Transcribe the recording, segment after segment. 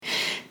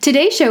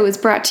Today's show is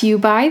brought to you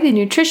by the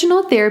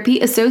Nutritional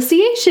Therapy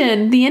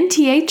Association. The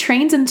NTA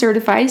trains and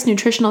certifies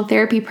nutritional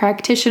therapy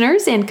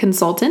practitioners and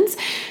consultants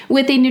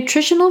with a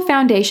nutritional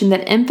foundation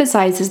that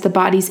emphasizes the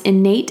body's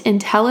innate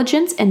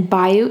intelligence and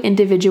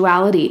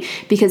bio-individuality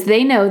because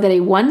they know that a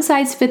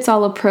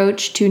one-size-fits-all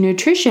approach to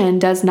nutrition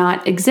does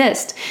not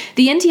exist.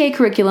 The NTA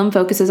curriculum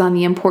focuses on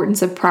the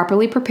importance of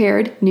properly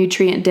prepared,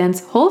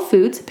 nutrient-dense whole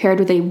foods paired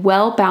with a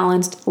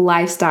well-balanced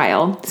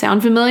lifestyle.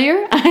 Sound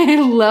familiar? I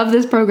love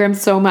this program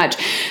so much.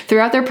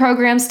 Throughout their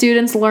program,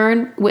 students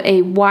learn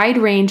a wide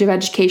range of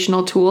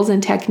educational tools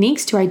and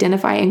techniques to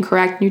identify and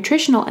correct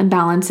nutritional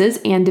imbalances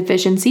and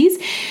deficiencies,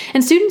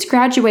 and students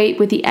graduate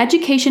with the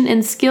education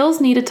and skills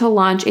needed to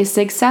launch a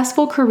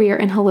successful career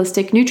in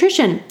holistic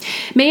nutrition.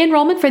 May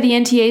enrollment for the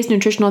NTA's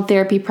Nutritional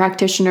Therapy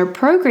Practitioner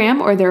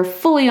Program, or their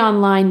fully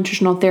online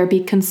Nutritional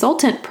Therapy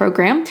Consultant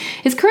Program,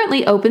 is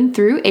currently open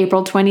through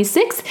April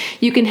 26th.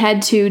 You can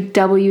head to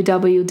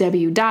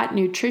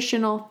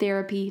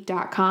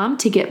www.nutritionaltherapy.com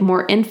to get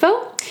more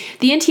info.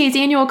 The NTA's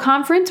annual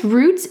conference,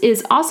 Roots,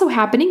 is also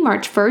happening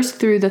March 1st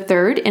through the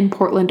 3rd in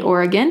Portland,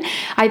 Oregon.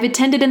 I've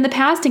attended in the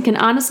past and can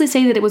honestly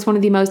say that it was one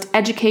of the most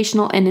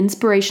educational and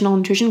inspirational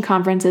nutrition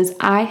conferences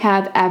I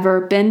have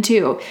ever been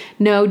to.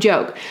 No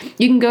joke.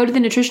 You can go to the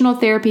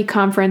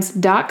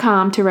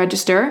nutritionaltherapyconference.com to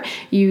register.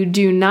 You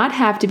do not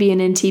have to be an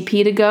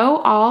NTP to go.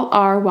 All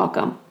are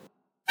welcome.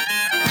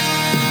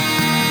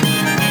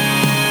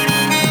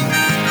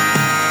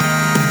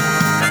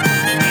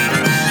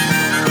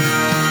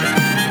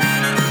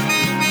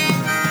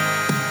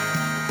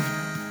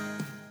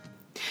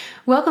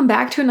 Welcome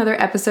back to another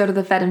episode of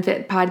the Fed and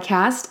Fit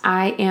podcast.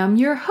 I am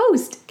your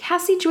host,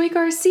 Cassie Joy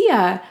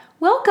Garcia.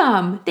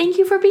 Welcome. Thank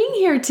you for being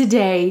here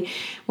today.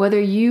 Whether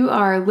you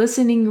are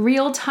listening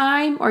real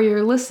time or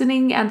you're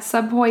listening at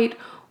some point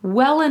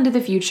well into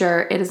the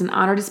future, it is an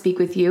honor to speak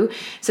with you.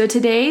 So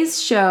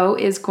today's show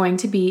is going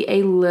to be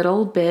a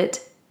little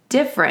bit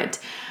different,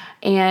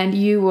 and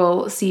you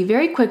will see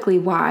very quickly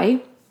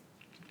why.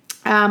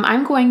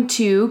 I'm going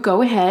to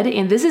go ahead,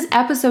 and this is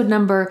episode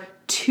number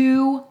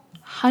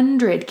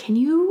 200. Can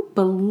you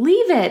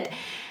believe it?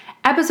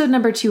 Episode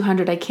number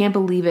 200. I can't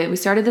believe it. We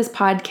started this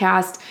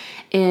podcast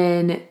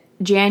in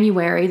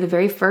January, the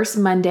very first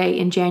Monday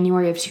in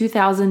January of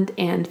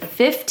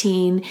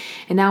 2015.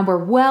 And now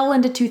we're well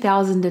into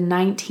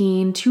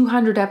 2019,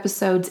 200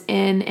 episodes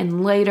in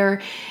and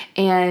later.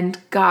 And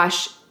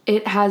gosh,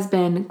 it has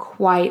been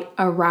quite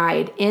a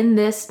ride. In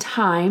this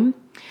time,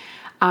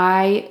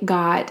 I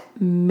got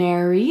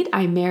married.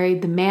 I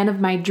married the man of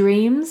my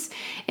dreams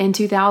in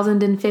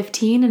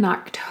 2015 in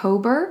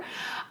October.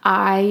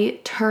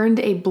 I turned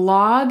a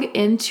blog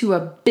into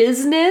a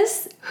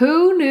business.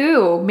 Who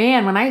knew?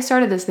 Man, when I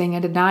started this thing, I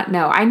did not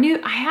know. I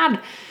had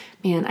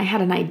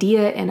an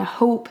idea and a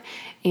hope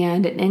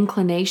and an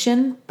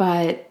inclination,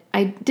 but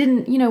I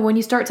didn't, when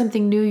you start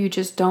something new, you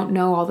just don't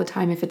know all the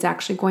time if it's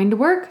actually going to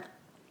work,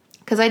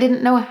 because I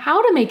didn't know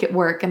how to make it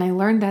work. And I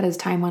learned that as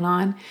time went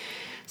on.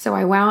 So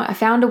I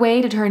found a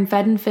way to turn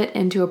Fed and Fit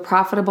into a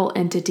profitable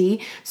entity,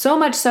 so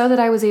much so that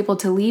I was able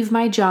to leave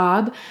my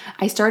job.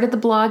 I started the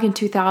blog in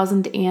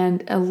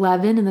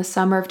 2011, in the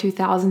summer of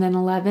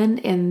 2011,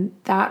 and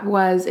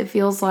it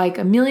feels like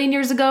a million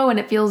years ago, and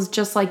it feels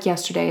just like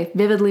yesterday. I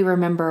vividly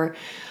remember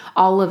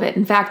all of it.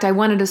 In fact, I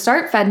wanted to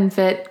start Fed and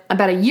Fit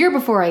about a year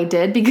before I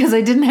did because I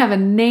didn't have a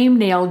name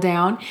nailed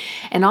down.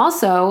 And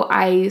also,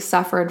 I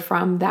suffered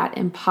from that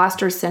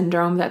imposter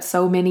syndrome that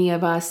so many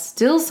of us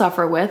still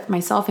suffer with,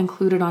 myself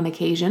included on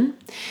occasion.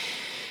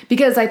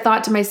 Because I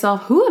thought to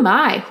myself, who am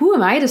I? Who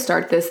am I to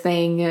start this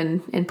thing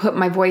and put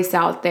my voice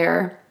out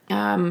there?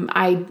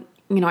 I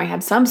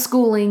had some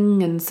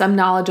schooling and some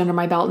knowledge under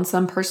my belt and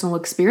some personal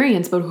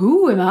experience, but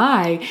who am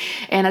I?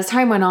 And as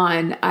time went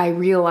on, I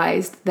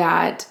realized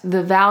that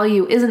the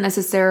value isn't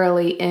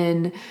necessarily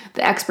in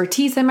the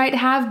expertise I might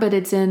have, but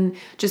it's in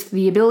just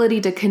the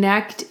ability to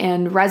connect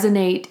and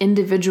resonate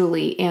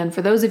individually. And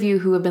for those of you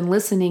who have been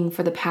listening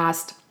for the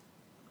past,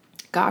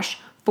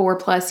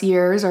 4+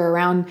 years or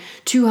around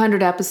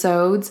 200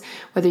 episodes,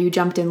 whether you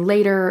jumped in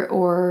later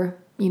or,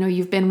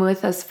 you've been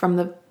with us from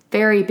the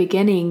very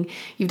beginning,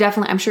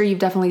 I'm sure you've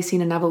definitely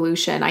seen an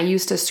evolution. I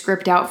used to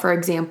script out, for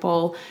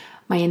example,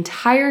 my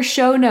entire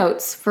show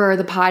notes for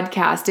the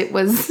podcast. It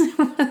was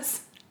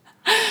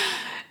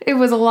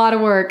a lot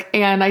of work,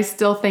 and I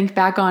still think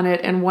back on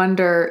it and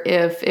wonder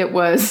if it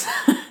was,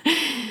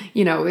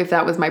 if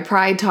that was my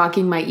pride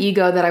talking, my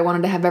ego, that I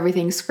wanted to have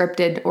everything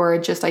scripted, or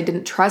just I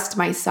didn't trust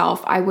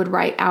myself. I would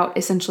write out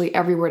essentially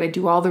every word. I'd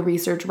do all the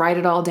research, write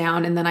it all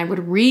down, and then I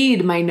would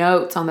read my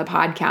notes on the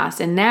podcast.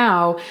 And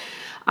now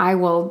I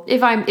will,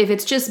 if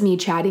it's just me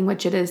chatting,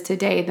 which it is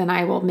today, then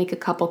I will make a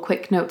couple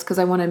quick notes because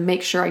I want to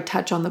make sure I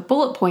touch on the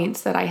bullet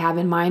points that I have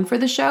in mind for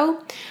the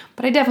show.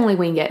 But I definitely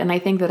wing it. And I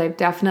think that I've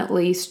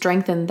definitely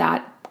strengthened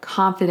that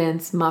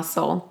confidence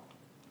muscle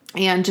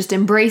and just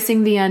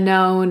embracing the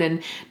unknown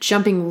and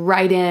jumping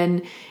right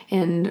in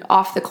and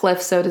off the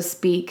cliff, so to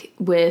speak,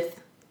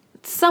 with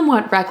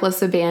somewhat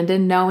reckless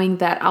abandon, knowing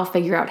that I'll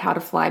figure out how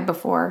to fly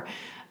before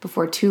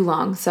before too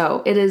long.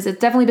 So it's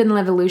definitely been an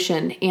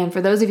evolution. And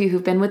for those of you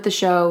who've been with the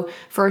show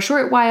for a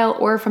short while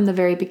or from the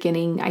very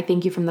beginning, I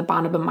thank you from the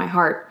bottom of my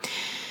heart.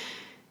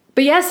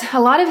 But yes, a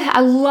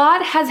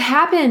lot has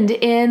happened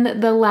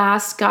in the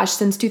last,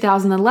 since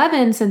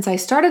 2011, since I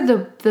started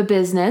the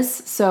business.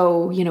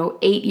 So,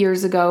 8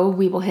 years ago,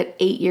 we will hit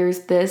 8 years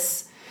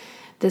this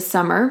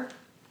summer.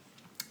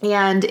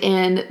 And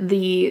in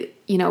the,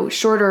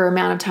 shorter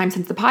amount of time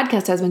since the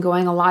podcast has been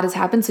going, a lot has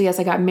happened. So yes,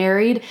 I got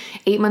married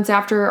 10 months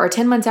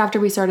after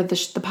we started the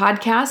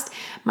podcast.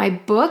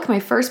 My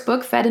first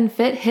book, Fed and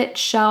Fit, hit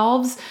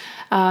shelves.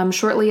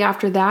 Shortly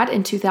after that,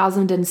 in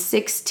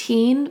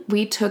 2016,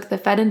 we took the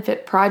Fed and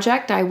Fit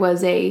project. I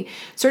was a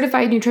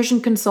certified nutrition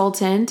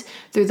consultant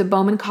through the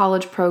Bowman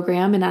College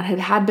program, and I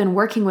had been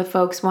working with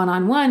folks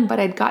one-on-one, but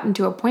I'd gotten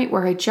to a point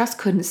where I just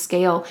couldn't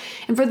scale.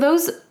 And for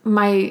those,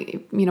 my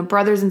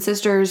brothers and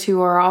sisters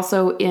who are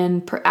also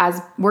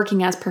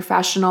working as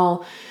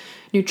professional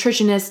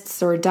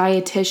nutritionists or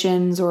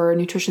dietitians or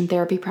nutrition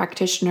therapy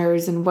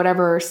practitioners in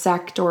whatever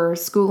sect or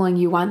schooling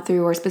you went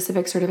through or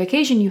specific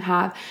certification you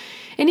have,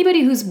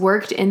 anybody who's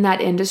worked in that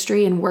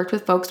industry and worked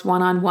with folks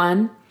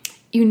one-on-one,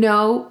 you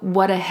know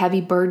what a heavy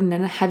burden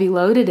and a heavy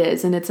load it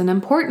is, and it's an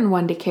important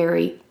one to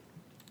carry.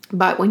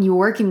 But when you're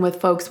working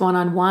with folks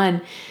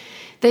one-on-one,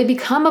 they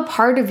become a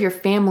part of your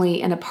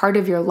family and a part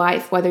of your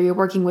life, whether you're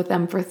working with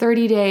them for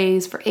 30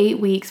 days, for 8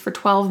 weeks, for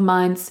 12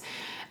 months.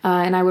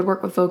 And I would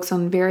work with folks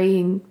on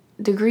varying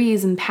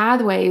degrees and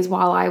pathways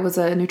while I was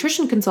a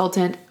nutrition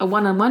consultant, a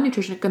one-on-one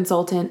nutrition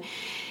consultant.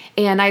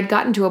 And I'd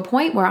gotten to a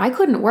point where I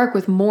couldn't work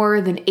with more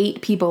than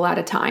 8 people at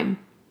a time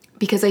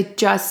because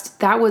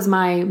that was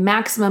my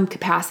maximum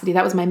capacity.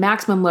 That was my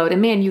maximum load.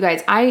 And man, you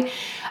guys, I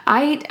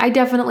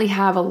definitely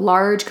have a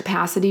large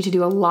capacity to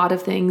do a lot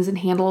of things and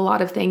handle a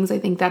lot of things. I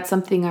think that's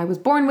something I was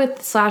born with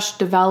 /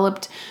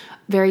 developed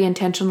very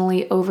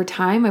intentionally over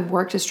time. I've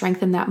worked to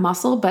strengthen that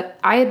muscle, but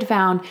I had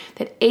found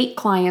that 8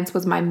 clients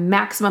was my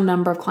maximum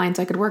number of clients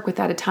I could work with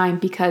at a time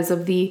because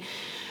of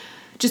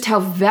just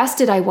how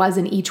vested I was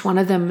in each one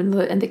of them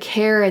and the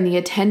care and the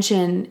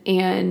attention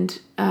and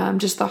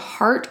just the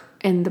heart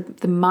and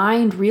the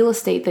mind real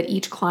estate that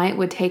each client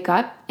would take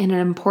up in an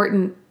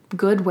important,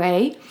 good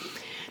way.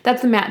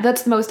 That's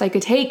the most I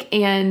could take.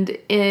 And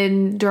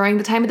during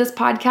the time of this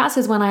podcast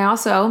is when I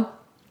also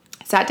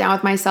sat down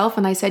with myself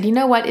and I said, you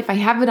know what, if I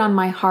have it on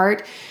my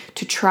heart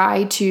to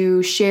try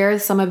to share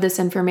some of this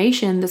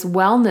information, this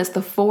wellness,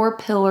 the 4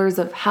 pillars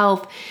of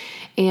health,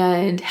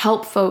 and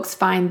help folks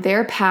find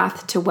their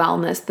path to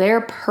wellness,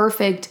 their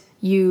perfect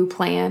you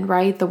plan,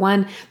 right? The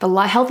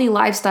healthy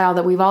lifestyle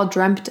that we've all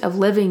dreamt of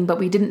living, but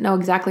we didn't know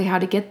exactly how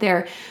to get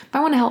there. If I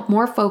want to help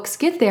more folks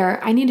get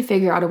there, I need to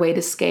figure out a way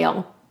to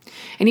scale.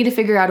 I need to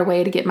figure out a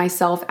way to get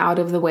myself out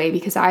of the way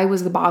because I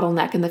was the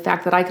bottleneck, and the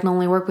fact that I can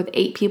only work with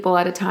 8 people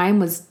at a time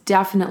was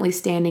definitely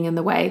standing in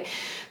the way.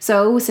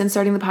 So since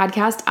starting the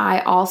podcast, I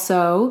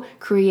also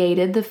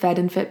created the Fed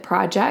and Fit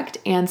project.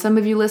 And some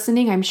of you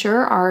listening, I'm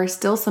sure, are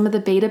still some of the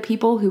beta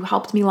people who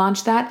helped me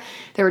launch that.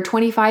 There were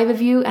 25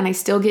 of you, and I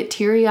still get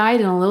teary-eyed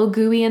and a little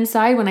gooey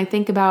inside when I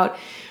think about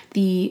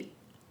the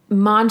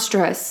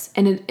monstrous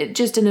and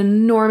just an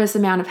enormous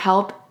amount of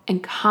help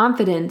and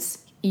confidence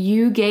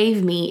you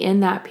gave me in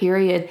that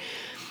period.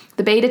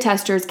 The beta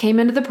testers came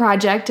into the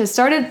project.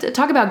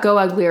 Talk about go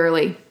ugly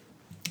early.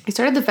 I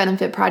started the Fed and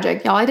Fit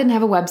project. Y'all, I didn't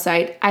have a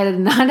website. I did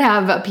not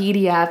have a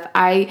PDF.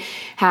 I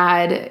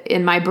had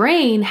in my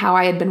brain how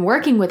I had been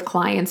working with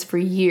clients for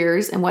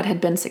years and what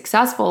had been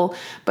successful,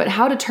 but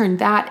how to turn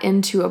that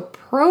into a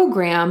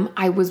program,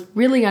 I was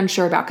really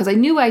unsure about because I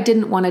knew I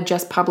didn't want to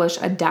just publish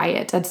a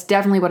diet. That's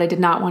definitely what I did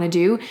not want to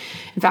do.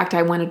 In fact,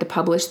 I wanted to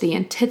publish the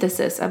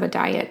antithesis of a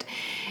diet.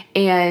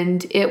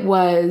 And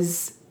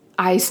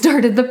I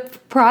started the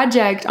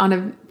project on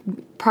a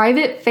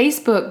private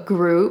Facebook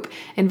group,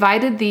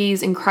 invited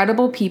these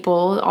incredible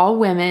people, all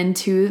women,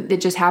 it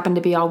just happened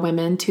to be all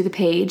women, to the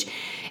page.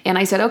 And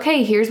I said,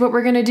 okay, here's what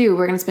we're going to do.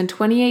 We're going to spend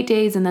 28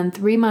 days and then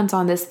 3 months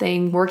on this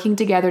thing, working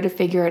together to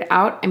figure it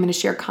out. I'm going to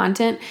share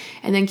content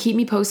and then keep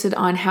me posted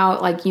on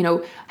how,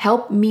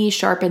 help me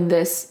sharpen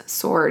this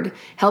sword.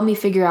 Help me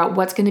figure out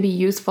what's going to be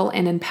useful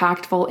and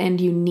impactful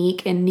and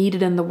unique and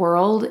needed in the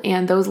world.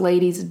 And those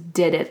ladies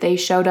did it. They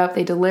showed up,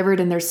 they delivered,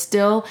 and I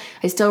still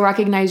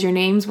recognize your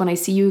names when I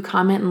see you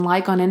comment and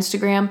like on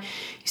Instagram.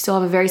 You still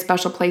have a very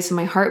special place in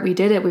my heart. We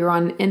did it. We were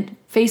on a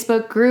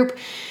Facebook group.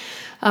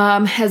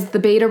 As the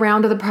beta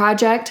round of the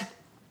project,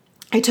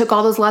 I took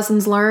all those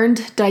lessons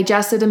learned,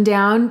 digested them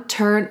down,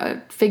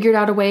 figured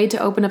out a way to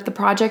open up the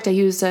project. I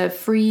used a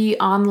free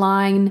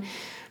online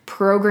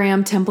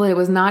program template. It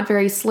was not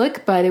very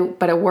slick, but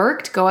it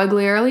worked. Go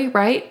ugly early,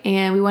 right?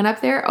 And we went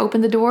up there,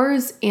 opened the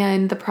doors,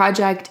 and the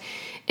project,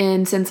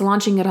 and since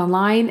launching it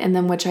online, and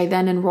then which I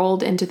then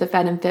enrolled into the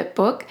Fed and Fit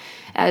book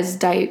as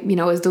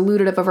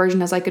diluted of a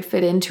version as I could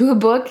fit into a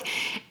book,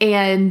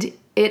 and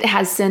it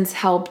has since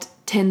helped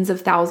tens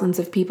of thousands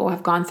of people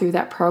have gone through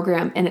that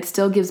program, and it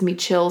still gives me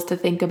chills to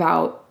think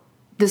about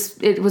this.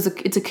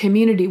 It's a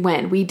community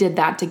win. We did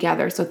that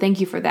together. So thank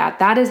you for that.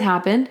 That has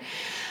happened.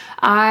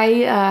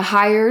 I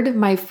hired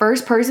my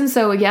first person.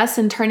 So yes,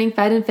 in turning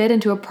Fed and Fit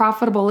into a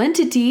profitable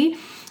entity,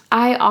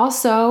 I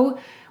also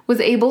was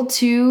able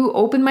to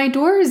open my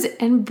doors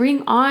and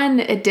bring on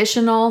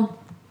additional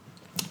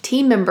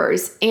team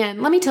members.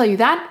 And let me tell you,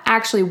 that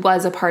actually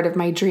was a part of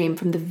my dream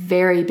from the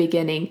very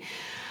beginning.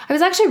 I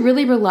was actually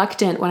really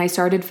reluctant when I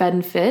started Fed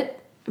and Fit.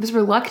 I was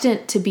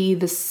reluctant to be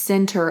the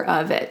center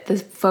of it, the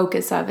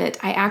focus of it.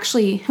 I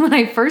actually, when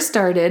I first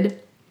started,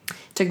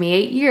 it took me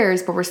 8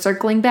 years, but we're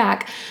circling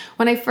back.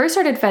 When I first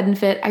started Fed and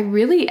Fit, I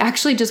really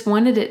actually just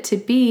wanted it to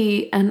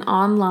be an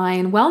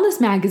online wellness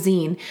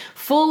magazine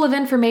full of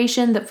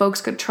information that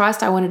folks could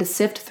trust. I wanted to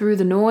sift through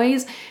the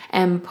noise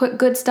and put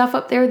good stuff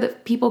up there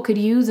that people could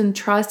use and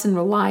trust and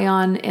rely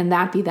on, and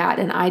that be that.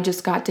 And I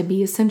just got to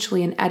be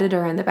essentially an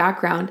editor in the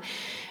background.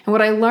 And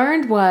what I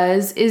learned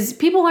is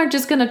people aren't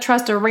just going to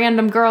trust a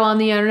random girl on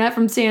the internet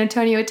from San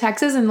Antonio,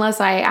 Texas,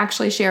 unless I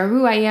actually share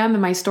who I am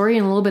and my story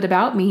and a little bit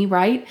about me,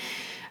 right?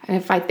 And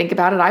if I think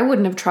about it, I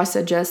wouldn't have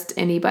trusted just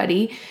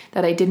anybody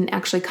that I didn't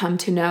actually come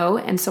to know.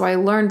 And so I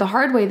learned the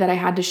hard way that I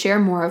had to share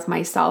more of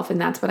myself,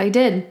 and that's what I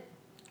did.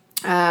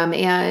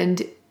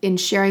 And in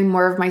sharing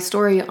more of my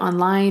story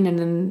online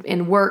and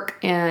in work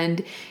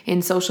and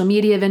in social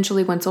media,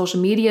 eventually when social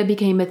media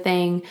became a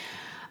thing,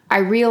 I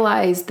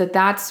realized that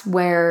that's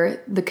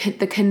where the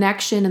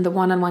connection and the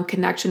one-on-one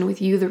connection with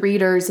you, the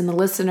readers and the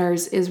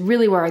listeners, is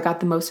really where I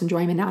got the most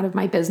enjoyment out of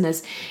my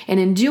business.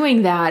 And in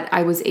doing that,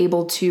 I was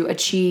able to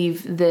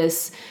achieve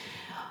this,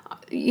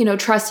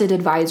 trusted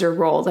advisor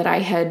role that I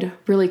had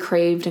really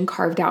craved and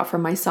carved out for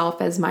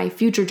myself as my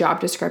future job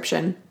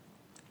description.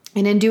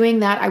 And in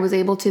doing that, I was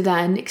able to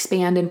then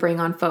expand and bring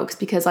on folks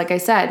because, like I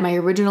said, my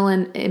original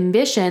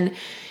ambition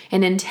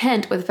and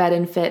intent with Fed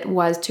and Fit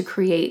was to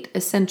create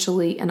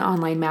essentially an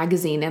online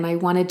magazine. And I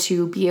wanted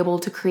to be able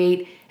to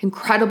create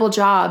incredible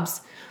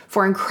jobs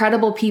for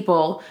incredible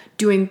people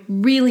doing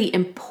really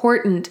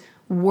important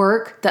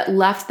work that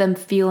left them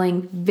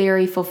feeling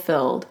very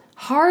fulfilled.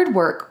 Hard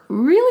work,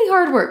 really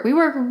hard work. We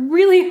work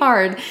really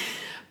hard.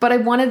 But I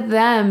wanted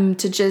them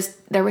to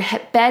just, their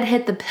bed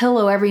hit the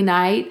pillow every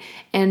night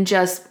and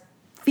just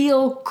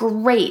feel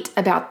great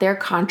about their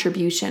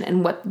contribution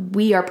and what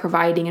we are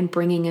providing and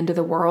bringing into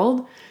the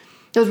world.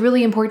 It was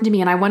really important to me,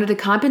 and I wanted to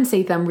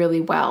compensate them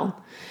really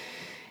well.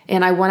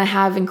 And I want to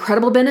have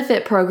incredible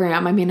benefit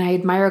program. I mean, I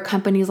admire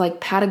companies like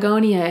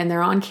Patagonia and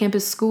their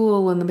on-campus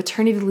school and the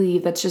maternity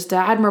leave. That's just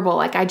admirable.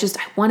 I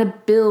want to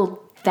build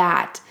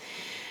that.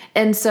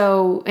 And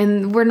so,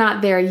 and we're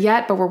not there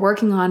yet, but we're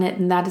working on it.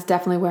 And that is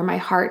definitely where my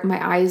heart and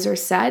my eyes are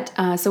set.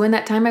 So in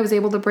that time, I was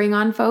able to bring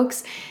on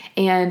folks.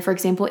 And for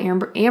example,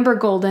 Amber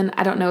Golden,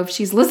 I don't know if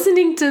she's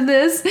listening to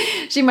this.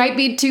 She might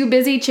be too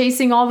busy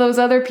chasing all those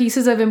other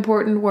pieces of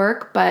important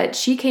work, but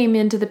she came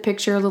into the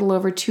picture a little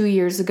over 2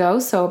 years ago.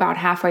 So about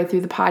halfway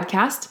through the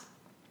podcast,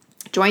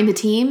 joined the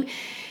team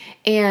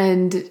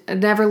and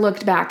never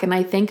looked back. And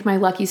I thank my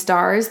lucky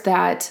stars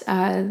that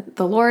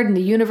the Lord and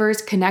the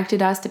universe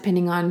connected us,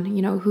 depending on,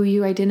 who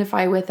you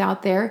identify with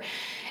out there.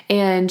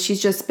 And she's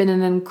just been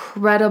an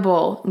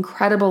incredible,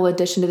 incredible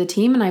addition to the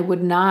team. And I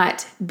would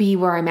not be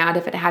where I'm at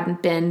if it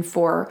hadn't been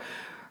for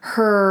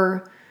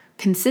her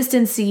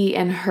consistency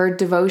and her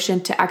devotion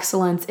to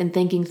excellence in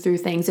thinking through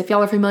things. If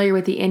y'all are familiar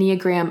with the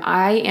Enneagram,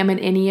 I am an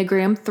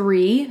Enneagram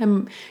 3.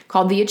 I'm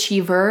called the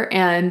Achiever.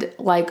 And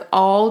like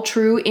all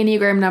true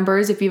Enneagram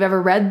numbers, if you've ever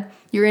read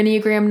your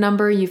Enneagram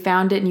number, you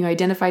found it and you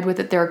identified with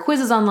it, there are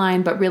quizzes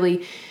online, but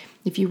really,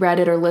 if you read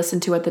it or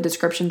listened to what the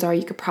descriptions are,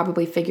 you could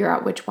probably figure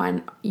out which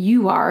one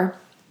you are.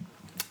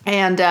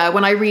 And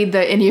when I read the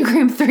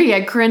Enneagram 3,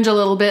 I cringe a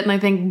little bit and I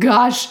think,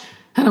 gosh,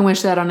 I don't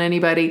wish that on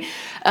anybody.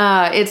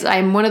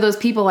 I'm one of those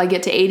people, I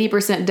get to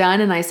 80%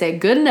 done and I say,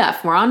 good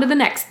enough, we're on to the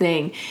next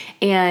thing.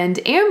 And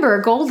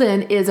Amber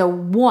Golden is a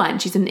 1.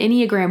 She's an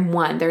Enneagram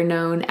 1. They're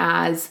known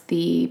as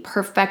the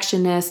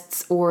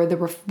perfectionists or the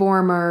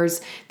reformers,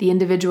 the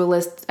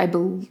individualists, I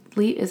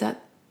believe, is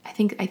that, I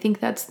think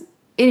that's,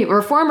 anyway,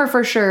 reformer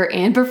for sure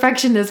and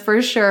perfectionist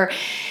for sure.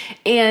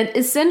 And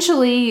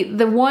essentially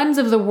the ones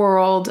of the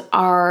world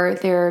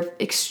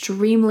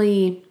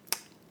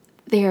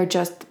they're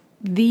just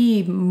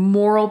the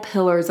moral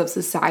pillars of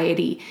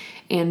society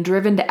and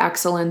driven to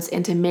excellence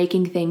and to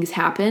making things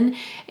happen.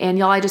 And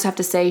y'all, I just have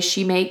to say,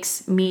 she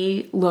makes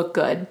me look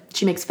good.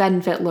 She makes Fed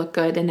and Fit look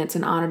good. And it's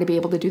an honor to be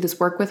able to do this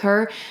work with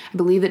her. I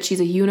believe that she's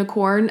a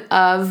unicorn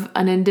of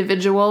an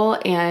individual.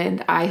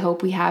 And I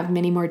hope we have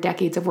many more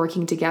decades of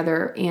working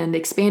together and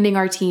expanding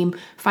our team,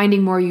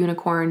 finding more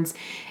unicorns,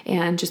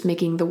 and just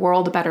making the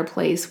world a better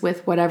place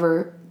with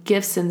whatever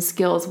gifts and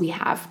skills we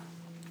have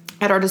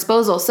at our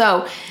disposal.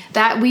 So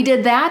that we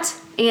did that,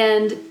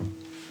 and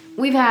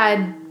we've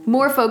had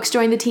more folks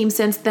join the team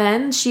since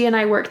then. She and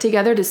I worked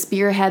together to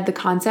spearhead the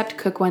concept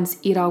Cook Once,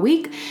 Eat All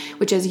Week,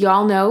 which, as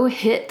y'all know,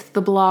 hit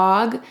the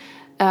blog,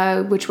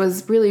 which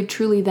was really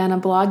truly then a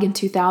blog in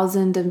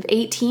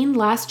 2018,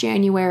 last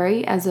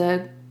January, as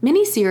a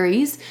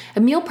mini-series, a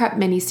meal prep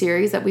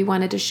mini-series that we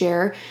wanted to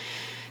share.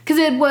 Because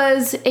it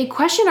was a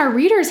question our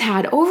readers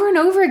had over and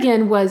over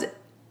again was,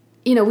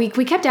 we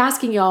kept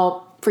asking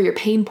y'all for your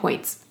pain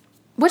points.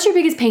 what's your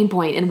biggest pain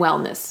point in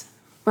wellness,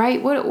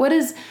 right? What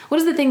is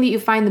the thing that you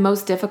find the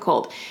most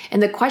difficult?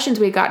 And the questions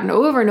we've gotten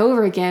over and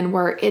over again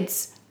were,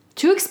 it's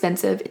too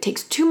expensive. It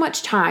takes too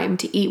much time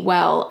to eat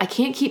well. I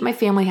can't keep my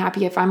family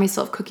happy. I find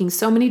myself cooking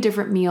so many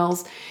different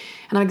meals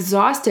and I'm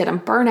exhausted. I'm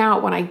burnt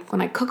out when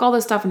I cook all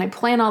this stuff and I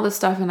plan all this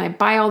stuff and I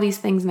buy all these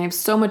things and I have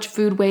so much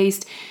food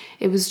waste.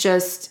 It was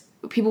just,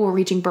 people were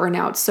reaching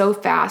burnout so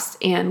fast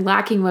and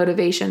lacking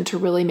motivation to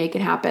really make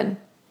it happen.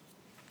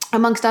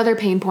 Amongst other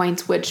pain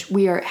points, which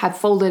have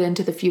folded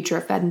into the future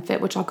of Fed and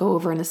Fit, which I'll go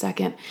over in a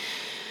second.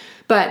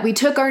 But we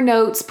took our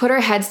notes, put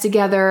our heads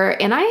together,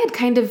 and I had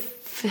kind of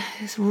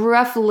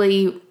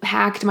roughly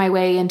hacked my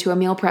way into a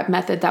meal prep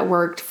method that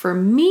worked for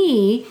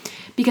me,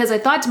 because I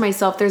thought to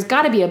myself, there's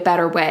got to be a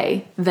better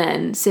way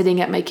than sitting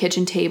at my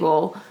kitchen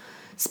table,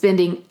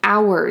 spending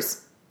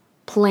hours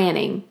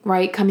planning,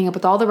 right? Coming up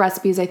with all the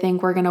recipes I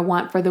think we're going to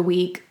want for the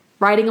week,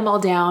 writing them all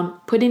down,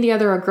 putting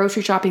together a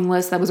grocery shopping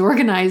list that was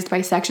organized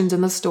by sections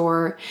in the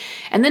store,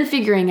 and then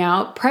figuring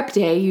out prep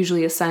day,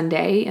 usually a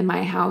Sunday in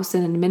my house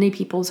and in many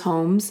people's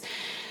homes,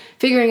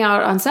 figuring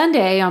out on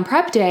Sunday, on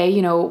prep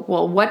day,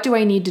 well, what do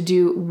I need to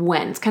do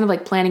when? It's kind of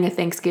like planning a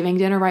Thanksgiving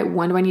dinner, right?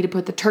 When do I need to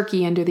put the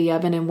turkey into the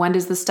oven? And when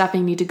does the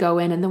stuffing need to go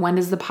in? And then when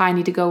does the pie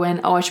need to go in?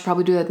 Oh, I should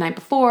probably do that the night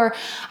before.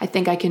 I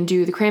think I can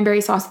do the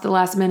cranberry sauce at the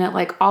last minute.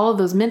 Like all of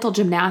those mental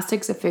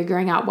gymnastics of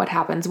figuring out what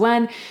happens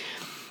when.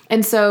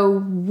 And so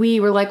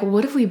we were like, well,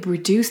 what if we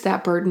reduce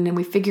that burden and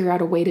we figure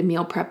out a way to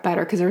meal prep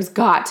better? Because there's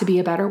got to be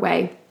a better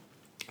way.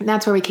 And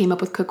that's where we came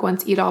up with Cook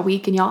Once, Eat All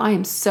Week. And y'all, I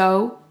am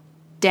so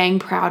dang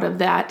proud of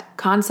that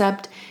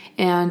concept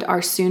and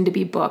our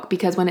soon-to-be book,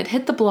 because when it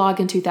hit the blog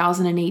in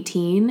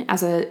 2018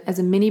 as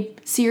a mini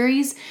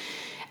series,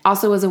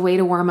 also as a way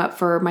to warm up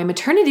for my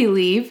maternity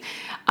leave,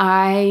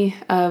 we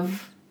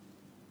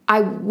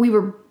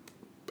were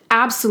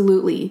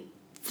absolutely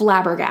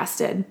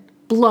flabbergasted,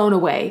 blown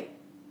away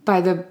by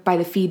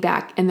the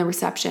feedback and the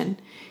reception.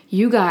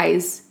 You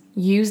guys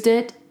used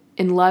it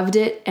and loved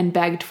it and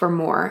begged for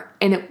more,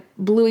 and it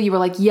blew. You were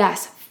like,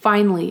 yes,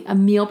 finally, a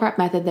meal prep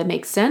method that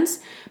makes sense.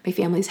 My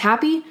family's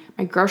happy.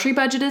 My grocery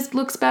budget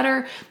looks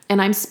better.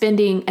 And I'm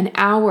spending an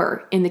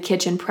hour in the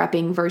kitchen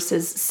prepping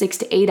versus 6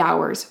 to 8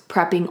 hours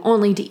prepping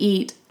only to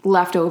eat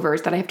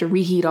leftovers that I have to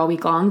reheat all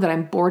week long that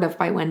I'm bored of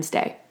by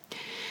Wednesday.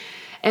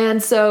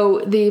 And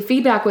so the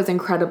feedback was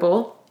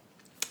incredible.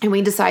 And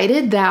we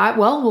decided that,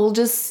 well, we'll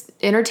just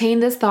entertain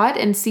this thought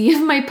and see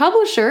if my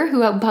publisher, who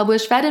helped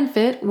publish Fed and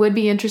Fit, would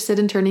be interested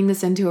in turning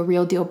this into a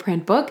real deal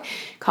print book.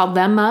 Called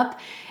them up.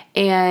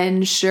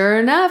 And sure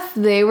enough,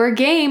 they were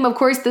game. Of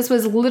course, this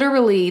was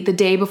literally the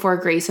day before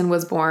Grayson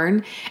was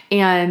born,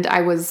 and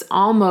I was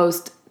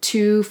almost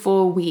 2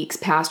 full weeks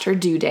past her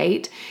due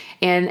date.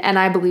 And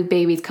I believe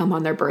babies come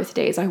on their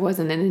birthdays. I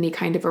wasn't in any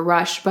kind of a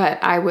rush, but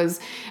I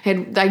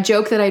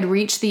joke that I'd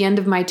reached the end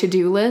of my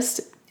to-do list,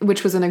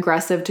 which was an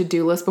aggressive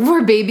to-do list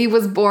before baby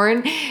was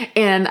born,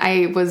 and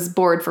I was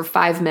bored for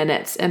 5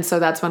 minutes. And so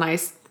that's when I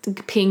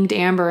pinged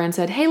Amber and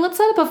said, hey, let's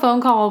set up a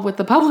phone call with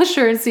the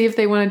publisher and see if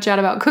they want to chat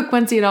about Cook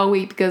Once, Eat All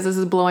Week, because this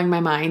is blowing my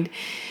mind.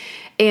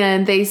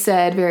 And they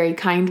said very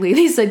kindly,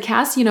 they said,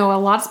 Cass, a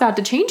lot's about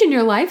to change in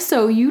your life,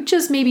 so you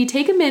just maybe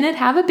take a minute,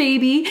 have a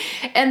baby,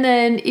 and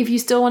then if you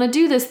still want to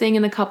do this thing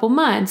in a couple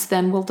months,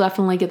 then we'll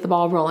definitely get the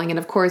ball rolling. And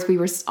of course, we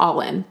were all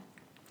in.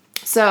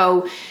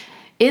 So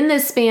in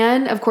this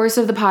span, of course,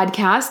 of the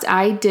podcast,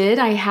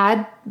 I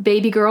had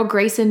baby girl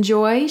Grayson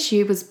Joy.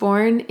 She was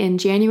born in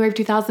January of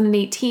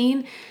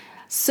 2018.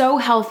 So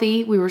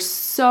healthy. We were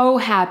so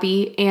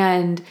happy.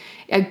 And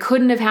it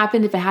couldn't have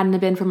happened if it hadn't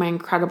been for my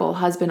incredible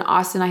husband,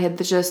 Austin. I had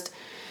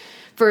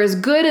for as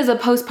good as a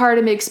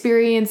postpartum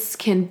experience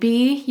can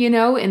be,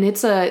 and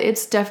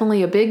it's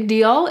definitely a big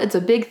deal. It's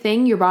a big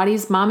thing your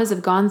mamas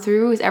have gone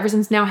through ever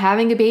since now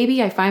having a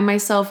baby. I find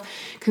myself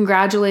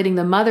congratulating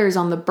the mothers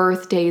on the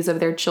birthdays of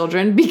their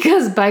children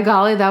because by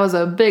golly, that was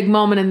a big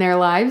moment in their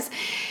lives.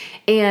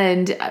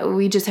 And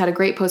we just had a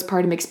great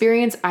postpartum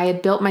experience. I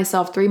had built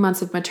myself 3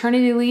 months of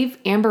maternity leave.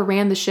 Amber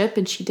ran the ship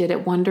and she did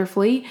it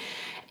wonderfully.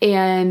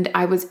 And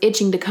I was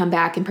itching to come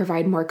back and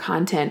provide more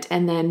content.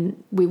 And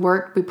then we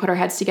put our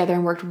heads together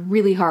and worked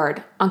really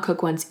hard on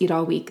Cook Once, Eat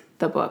All Week,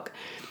 the book.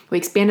 We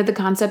expanded the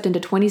concept into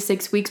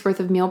 26 weeks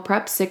worth of meal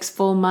prep, 6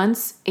 full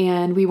months,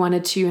 and we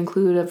wanted to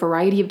include a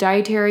variety of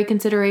dietary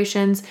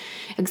considerations.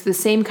 It's the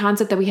same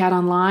concept that we had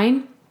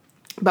online,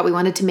 but we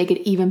wanted to make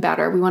it even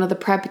better. We wanted the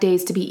prep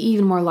days to be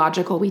even more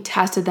logical. We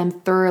tested them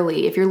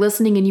thoroughly. If you're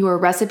listening and you are a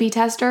recipe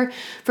tester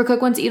for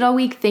Cook Once, Eat All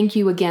Week, thank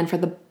you again for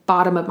the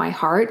bottom of my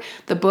heart.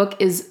 The book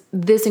is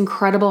this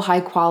incredible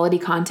high quality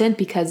content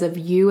because of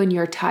you and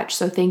your touch.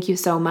 So thank you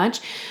so much.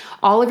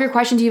 All of your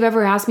questions you've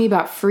ever asked me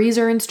about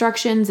freezer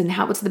instructions and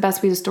what's the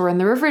best way to store in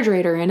the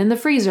refrigerator and in the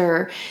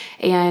freezer,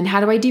 and how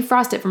do I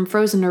defrost it from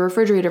frozen to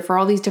refrigerator for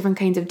all these different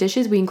kinds of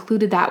dishes, we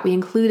included that. We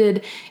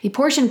included a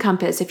portion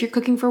compass if you're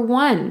cooking for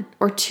 1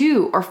 or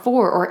 2 or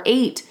 4 or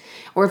 8,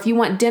 or if you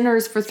want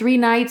dinners for 3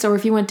 nights or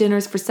if you want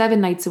dinners for 7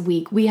 nights a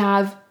week. We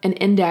have an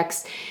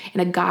index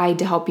and a guide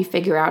to help you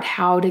figure out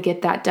how to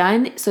get that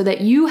done so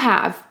that you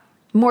have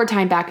more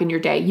time back in your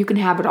day. You can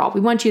have it all.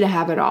 We want you to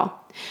have it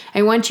all.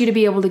 I want you to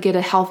be able to get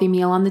a healthy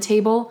meal on the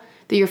table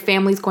that your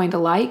family's going to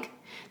like,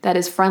 that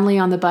is friendly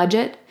on the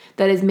budget,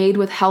 that is made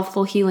with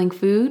healthful, healing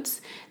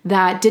foods,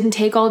 that didn't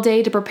take all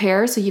day to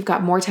prepare, so you've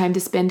got more time to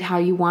spend how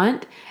you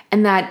want,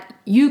 and that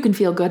you can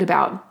feel good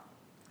about.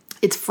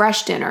 It's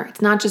fresh dinner.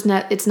 It's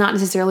not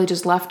necessarily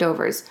just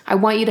leftovers. I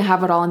want you to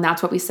have it all, and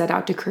that's what we set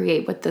out to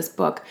create with this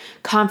book.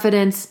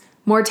 Confidence,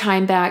 more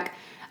time back,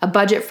 a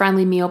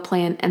budget-friendly meal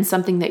plan, and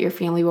something that your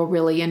family will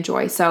really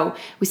enjoy. So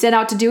we set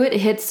out to do it.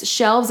 It hits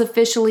shelves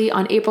officially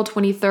on April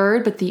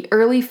 23rd, but the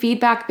early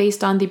feedback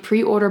based on the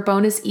pre-order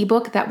bonus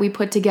ebook that we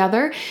put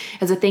together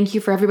as a thank you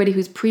for everybody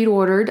who's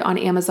pre-ordered on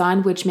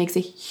Amazon, which makes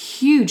a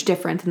huge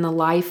difference in the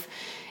life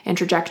and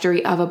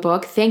trajectory of a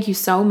book. Thank you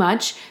so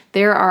much.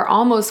 There are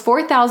almost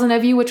 4,000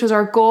 of you, which was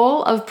our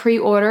goal of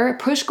pre-order.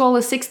 Push goal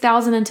is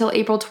 6,000 until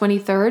April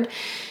 23rd.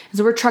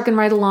 So we're trucking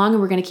right along,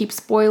 and we're going to keep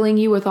spoiling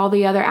you with all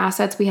the other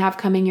assets we have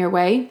coming your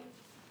way.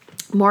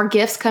 More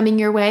gifts coming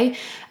your way.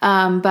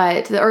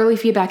 But the early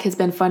feedback has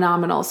been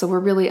phenomenal. So we're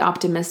really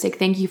optimistic.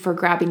 Thank you for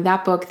grabbing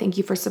that book. Thank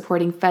you for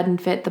supporting Fed and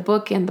Fit, the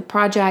book and the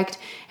project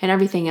and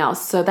everything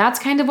else. So that's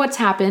kind of what's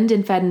happened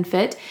in Fed and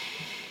Fit.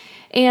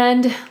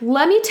 And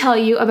let me tell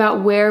you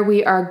about where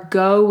we are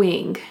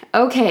going.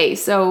 Okay,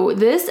 so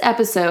this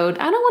episode,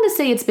 I don't want to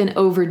say it's been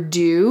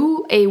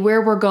overdue, a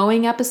where we're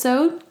going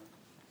episode,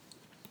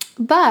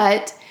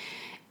 but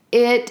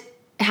it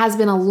has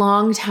been a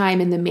long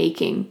time in the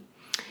making.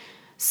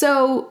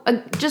 So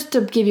just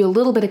to give you a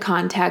little bit of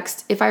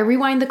context, if I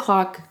rewind the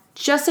clock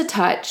just a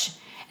touch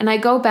and I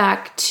go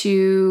back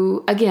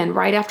to, again,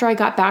 right after I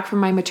got back from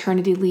my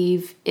maternity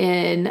leave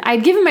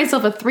I'd given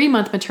myself a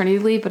 3-month maternity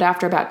leave, but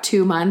after about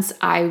 2 months,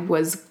 I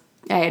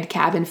had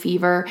cabin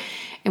fever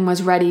and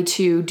was ready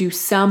to do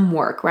some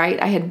work,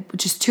 right? I had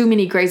just too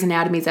many Grey's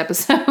Anatomy's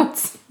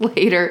episodes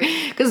later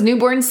because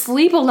newborns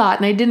sleep a lot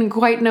and I didn't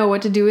quite know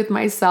what to do with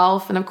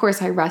myself. And of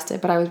course I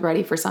rested, but I was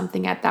ready for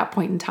something at that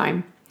point in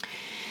time.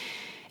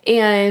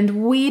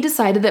 And we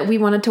decided that we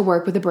wanted to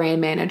work with a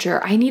brand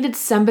manager. I needed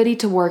somebody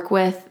to work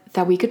with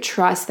that we could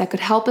trust, that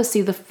could help us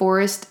see the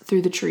forest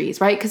through the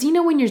trees, right? Because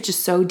when you're just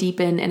so deep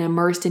in and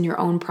immersed in your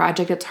own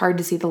project, it's hard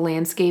to see the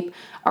landscape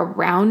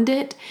around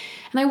it.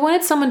 And I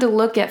wanted someone to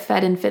look at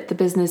Fed and Fit the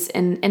business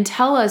and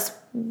tell us,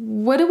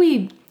 what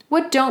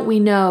don't we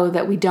know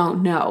that we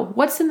don't know?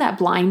 What's in that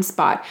blind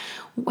spot?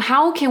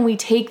 How can we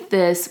take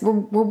this?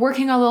 We're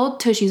working our little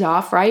tushies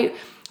off, right?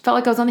 Felt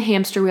like I was on the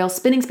hamster wheel,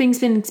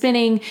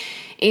 spinning,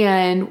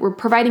 and we're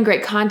providing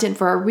great content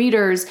for our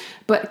readers,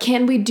 but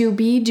can we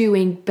be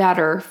doing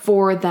better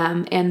for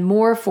them and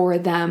more for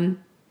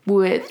them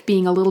with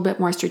being a little bit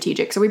more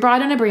strategic? So we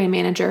brought in a brand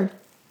manager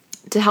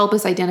to help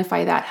us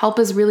identify that, help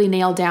us really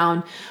nail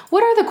down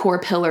what are the core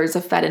pillars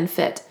of Fed and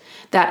Fit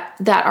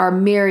that are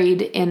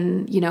married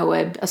in,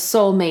 a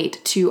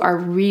soulmate to our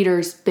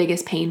readers'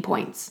 biggest pain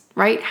points,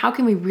 right? How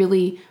can we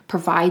really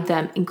provide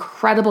them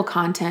incredible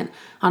content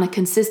on a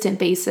consistent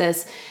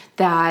basis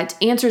that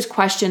answers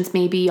questions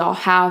maybe y'all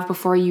have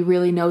before you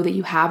really know that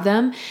you have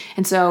them?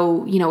 And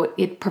so,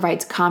 it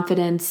provides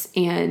confidence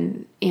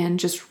and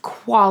just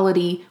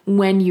quality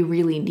when you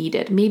really need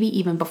it, maybe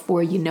even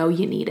before you know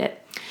you need it.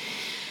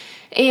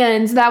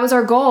 And that was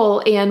our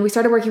goal. And we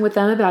started working with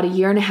them about 1.5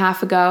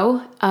 years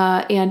ago.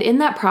 And in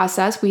that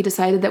process, we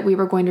decided that we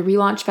were going to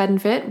relaunch Fed and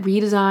Fit,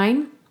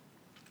 redesign,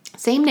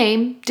 same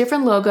name,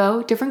 different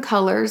logo, different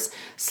colors,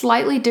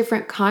 slightly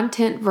different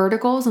content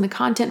verticals. And a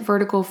content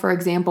vertical, for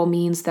example,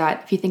 means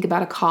that if you think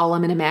about a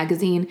column in a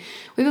magazine,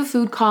 we have a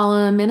food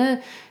column and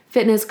a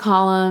fitness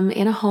column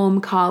and a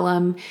home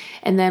column.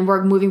 And then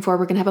we're moving forward,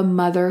 we're going to have a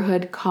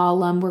motherhood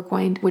column.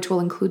 Which will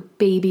include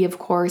baby, of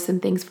course,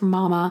 and things for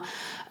mama.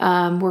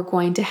 We're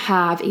going to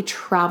have a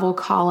travel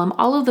column,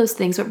 all of those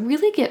things, but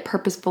really get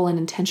purposeful and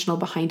intentional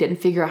behind it and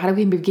figure out how do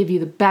we give you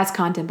the best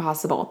content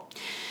possible.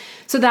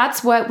 So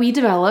that's what we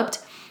developed.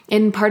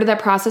 And part of that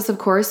process, of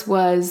course,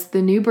 was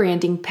the new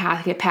branding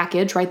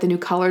package, right? The new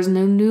colors and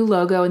the new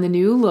logo and the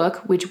new look,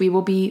 which we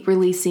will be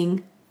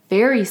releasing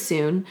very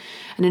soon,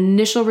 an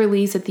initial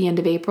release at the end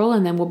of April,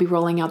 and then we'll be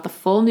rolling out the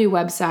full new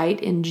website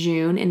in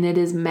June, and it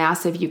is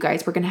massive, you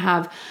guys. We're going to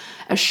have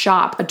a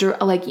shop,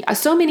 like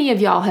so many of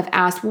y'all have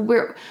asked,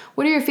 what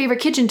are your favorite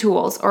kitchen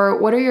tools, or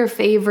what are your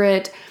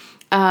favorite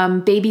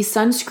baby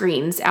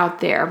sunscreens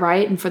out there,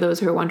 right? And for those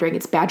who are wondering,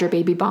 it's Badger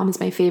Baby Balm is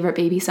my favorite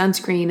baby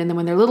sunscreen, and then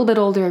when they're a little bit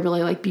older, I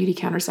really like Beauty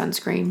Counter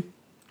sunscreen.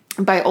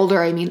 By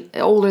older, I mean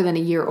older than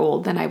 1 year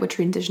old, then I would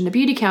transition to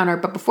Beauty Counter,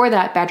 but before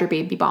that, Badger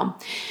Baby Balm.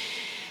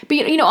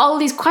 But all of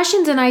these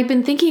questions, and I've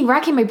been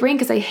racking my brain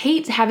because I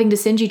hate having to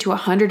send you to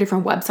 100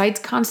 different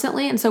websites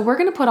constantly. And so we're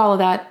going to put all of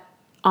that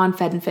on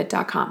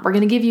fedandfit.com. We're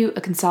going to give you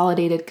a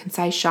consolidated,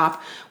 concise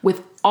shop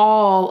with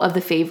all of the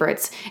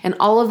favorites and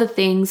all of the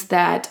things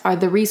that are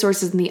the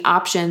resources and the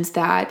options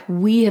that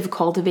we have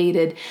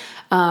cultivated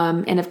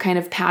and have kind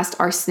of passed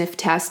our sniff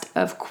test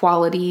of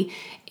quality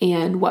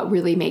and what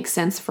really makes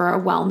sense for a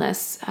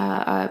wellness,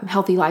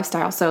 healthy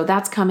lifestyle. So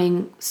that's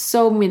coming,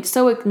 so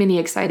many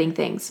exciting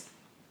things.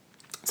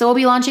 So we'll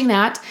be launching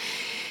that.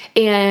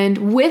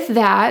 And with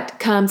that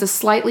comes a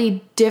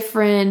slightly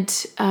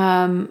different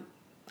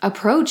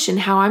approach in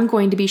how I'm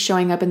going to be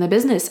showing up in the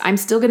business. I'm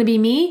still going to be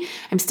me.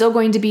 I'm still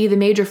going to be the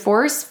major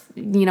force.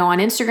 On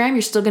Instagram,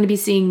 you're still going to be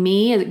seeing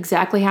me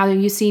exactly how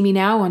you see me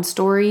now on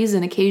stories,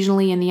 and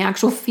occasionally in the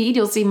actual feed,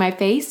 you'll see my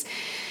face.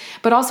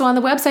 But also on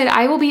the website,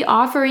 I will be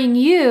offering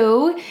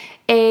you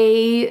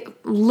a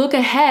look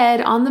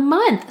ahead on the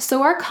month.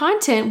 So our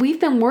content, we've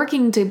been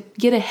working to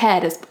get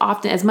ahead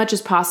as much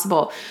as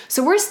possible.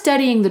 So we're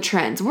studying the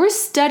trends. We're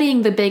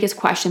studying the biggest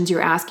questions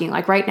you're asking.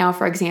 Like right now,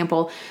 for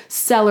example,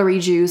 celery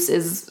juice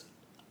is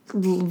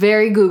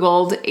very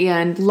Googled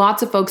and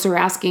lots of folks are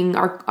asking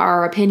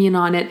our opinion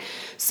on it.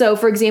 So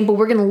for example,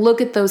 we're going to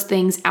look at those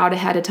things out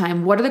ahead of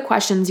time. What are the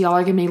questions y'all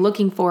are going to be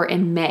looking for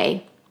in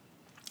May?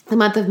 The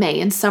month of May,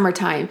 in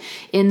summertime,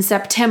 in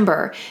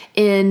September,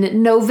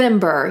 in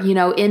November,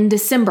 in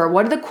December.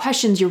 What are the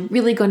questions you're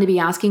really going to be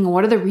asking? And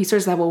what are the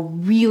resources that will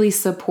really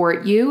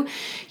support you?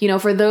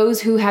 For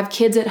those who have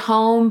kids at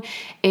home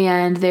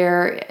and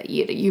you're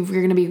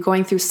going to be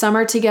going through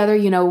summer together,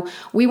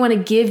 we want to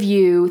give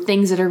you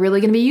things that are really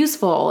going to be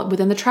useful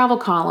within the travel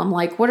column.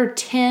 Like, what are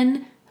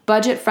 10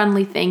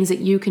 budget-friendly things that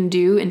you can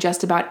do in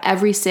just about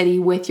every city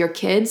with your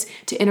kids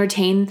to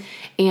entertain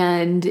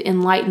and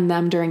enlighten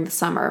them during the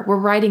summer? We're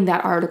writing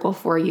that article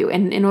for you.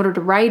 And in order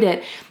to write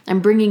it, I'm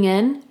bringing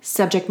in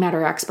subject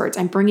matter experts.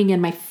 I'm bringing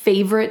in my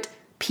favorite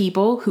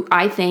people who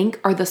I think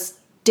are the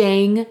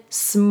dang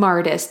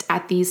smartest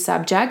at these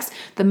subjects,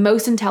 the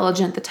most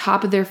intelligent, the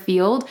top of their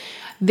field.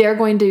 They're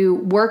going to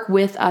work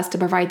with us to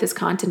provide this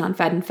content on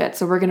Fed and Fit.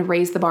 So we're going to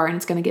raise the bar and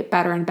it's going to get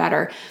better and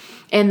better.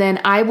 And then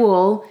I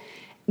will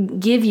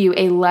give you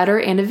a letter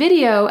and a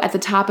video at the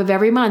top of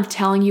every month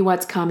telling you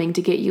what's coming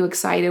to get you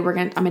excited. I'm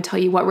going to tell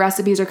you what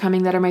recipes are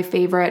coming that are my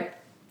favorite,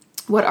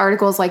 what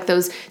articles, like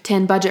those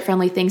 10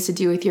 budget-friendly things to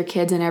do with your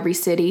kids in every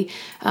city.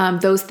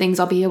 Those things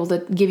I'll be able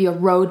to give you a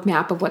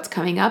roadmap of what's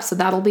coming up. So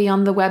that'll be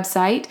on the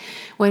website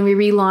when we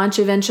relaunch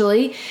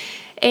eventually.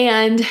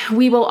 And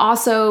we will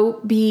also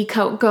be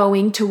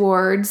working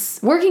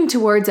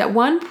towards at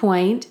one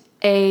point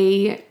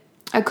a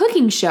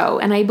cooking show.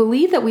 And I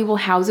believe that we will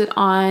house it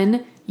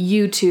on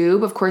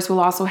YouTube. Of course, we'll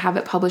also have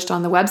it published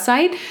on the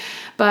website,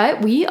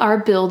 but we are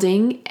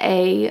building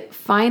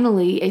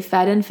finally a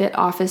Fed and Fit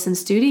office and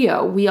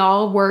studio. We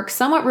all work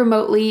somewhat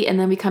remotely, and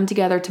then we come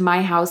together to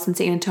my house in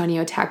San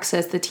Antonio,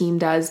 Texas. The team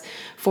does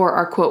for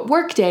our quote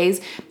work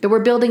days, but we're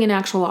building an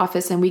actual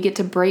office and we get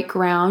to break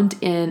ground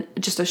in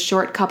just a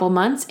short couple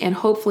months and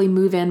hopefully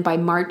move in by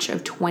March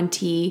of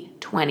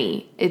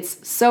 2020.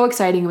 It's so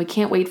exciting. We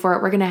can't wait for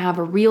it. We're going to have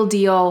a real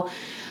deal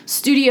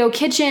studio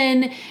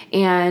kitchen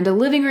and a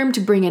living room to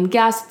bring in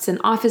guests and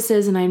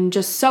offices, and I'm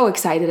just so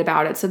excited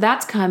about it. So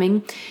that's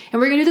coming,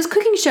 and we're gonna do this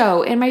cooking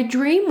show, and my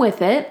dream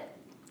with it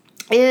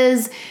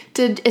is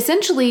to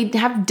essentially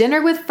have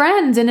dinner with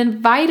friends and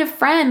invite a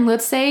friend.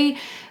 Let's say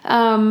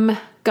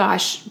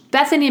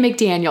Bethany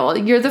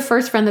McDaniel, you're the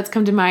first friend that's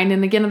come to mind.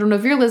 And again, I don't know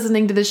if you're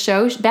listening to this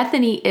show.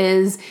 Bethany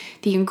is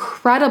the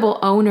incredible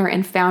owner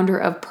and founder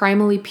of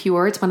Primally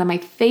Pure. It's one of my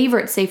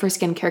favorite safer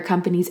skincare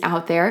companies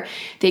out there.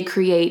 They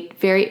create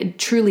very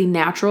truly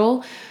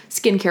natural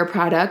skincare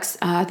products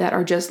that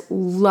are just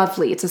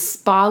lovely. It's a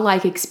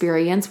spa-like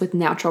experience with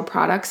natural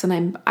products,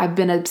 and I've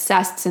been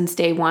obsessed since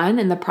day one,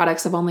 and the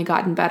products have only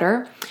gotten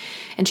better.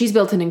 And she's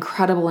built an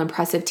incredible,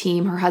 impressive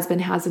team. Her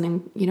husband has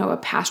a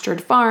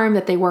pastured farm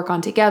that they work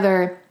on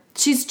together.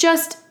 She's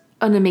just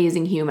an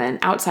amazing human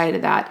outside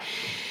of that.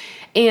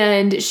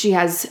 And she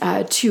has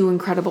 2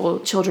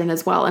 incredible children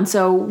as well. And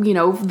so,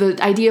 the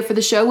idea for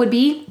the show would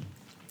be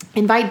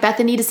invite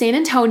Bethany to San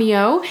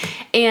Antonio,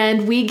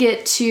 and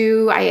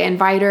I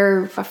invite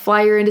her,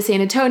 fly her into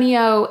San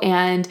Antonio,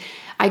 and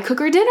I cook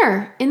her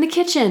dinner in the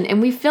kitchen, and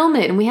we film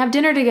it, and we have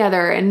dinner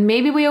together, and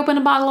maybe we open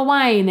a bottle of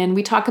wine, and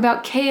we talk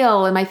about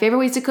kale and my favorite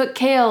ways to cook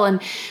kale, and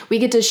we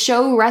get to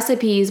show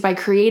recipes by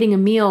creating a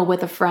meal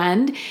with a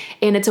friend.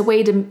 And it's a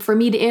way for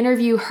me to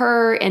interview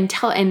her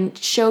and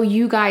show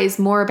you guys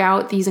more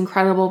about these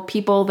incredible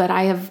people that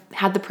I have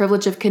had the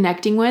privilege of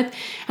connecting with,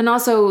 and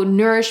also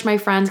nourish my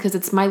friends, because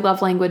it's my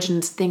love language and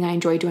it's the thing I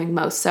enjoy doing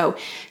most. So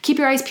keep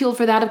your eyes peeled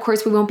for that. Of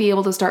course, we won't be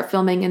able to start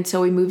filming until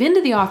we move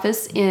into the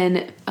office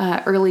in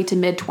early to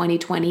mid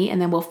 2020,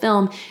 and then we'll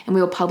film and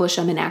we will publish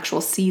them in actual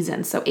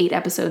season. So 8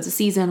 episodes a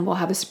season. We'll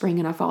have a spring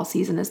and a fall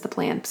season is the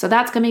plan. So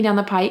that's coming down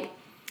the pike.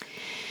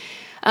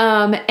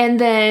 And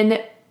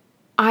then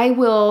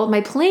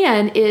my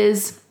plan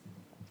is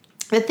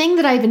the thing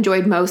that I've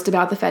enjoyed most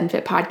about the Fed and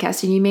Fit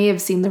podcast, and you may have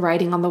seen the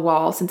writing on the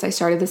wall since I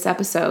started this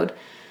episode,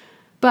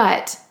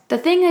 but the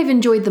thing I've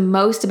enjoyed the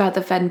most about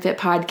the Fed and Fit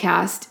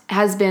podcast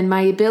has been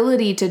my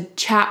ability to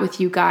chat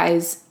with you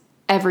guys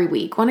every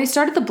week. When I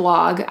started the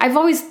blog, I've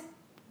always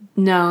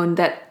known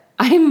that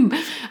I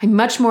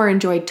much more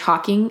enjoyed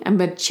talking.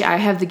 I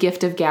have the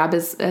gift of gab,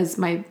 as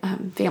my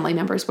family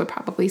members would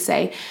probably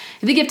say.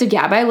 The gift of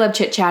gab. I love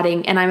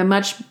chit-chatting, and I'm a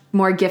much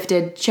more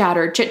gifted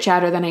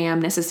chit-chatter than I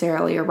am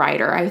necessarily a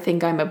writer. I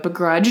think I'm a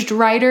begrudged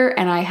writer,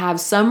 and I have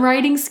some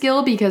writing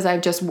skill because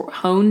I've just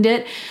honed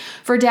it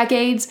for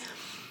decades.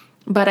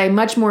 but I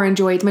much more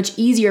enjoy, it's much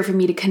easier for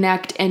me to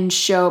connect and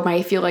show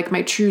I feel like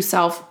my true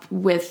self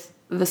with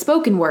the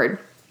spoken word.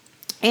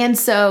 And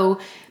so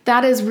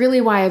that is really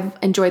why I've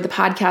enjoyed the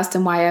podcast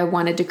and why I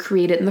wanted to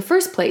create it in the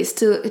first place,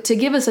 to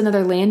give us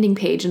another landing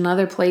page,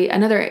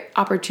 another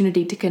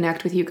opportunity to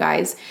connect with you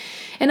guys,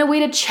 and a way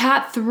to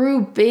chat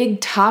through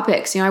big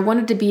topics. I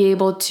wanted to be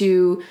able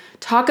to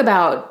talk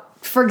about,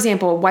 for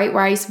example, white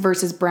rice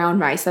versus brown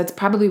rice. That's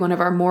probably one of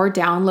our more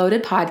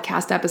downloaded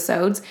podcast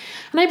episodes.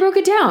 And I broke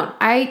it down.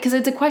 Because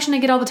it's a question I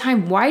get all the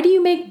time. Why do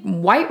you make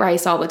white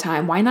rice all the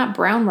time? Why not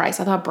brown rice?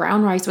 I thought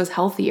brown rice was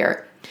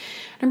healthier.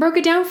 And I broke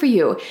it down for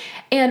you.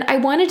 And I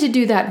wanted to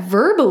do that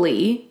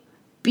verbally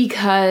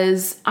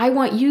because I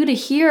want you to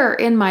hear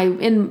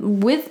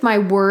with my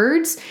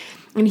words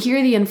and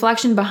hear the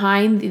inflection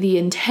behind the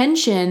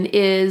intention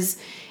is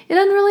it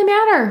doesn't really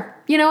matter.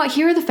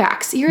 Here are the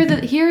facts.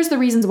 Here's the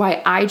reasons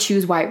why I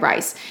choose white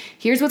rice.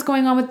 Here's what's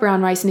going on with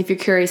brown rice. And if you're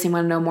curious and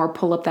want to know more,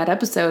 pull up that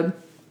episode.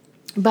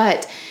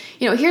 But,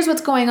 here's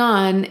what's going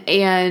on.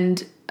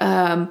 And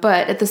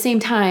but at the same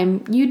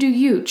time, you do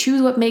you.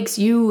 Choose what makes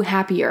you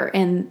happier.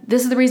 And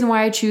this is the reason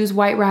why I choose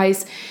white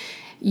rice.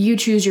 You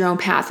choose your own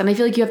path. And I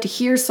feel like you have to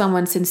hear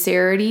someone's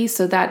sincerity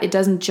so that it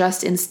doesn't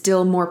just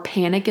instill more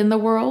panic in the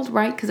world,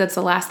 right? Because that's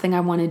the last thing I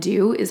want to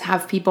do is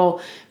have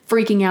people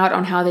freaking out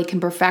on how they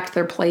can perfect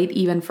their plate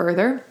even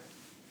further.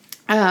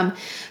 So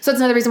that's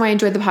another reason why I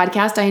enjoyed the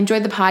podcast. I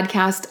enjoyed the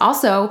podcast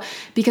also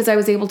because I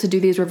was able to do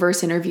these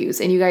reverse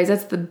interviews. And you guys,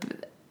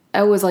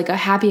 it was like a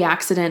happy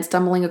accident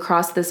stumbling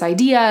across this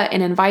idea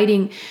and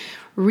inviting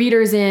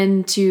readers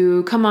in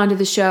to come onto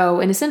the show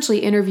and essentially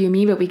interview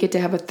me, but we get to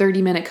have a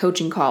 30-minute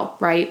coaching call,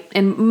 right?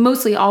 And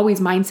mostly always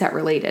mindset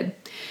related.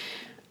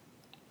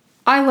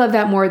 I love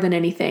that more than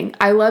anything.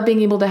 I love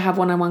being able to have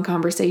one-on-one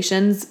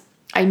conversations.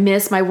 I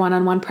miss my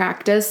one-on-one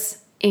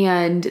practice,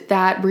 and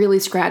that really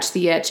scratched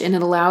the itch, and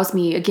it allows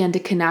me, again, to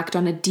connect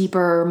on a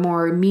deeper,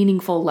 more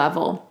meaningful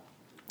level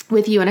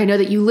with you. And I know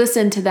that you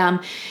listen to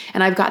them,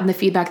 and I've gotten the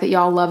feedback that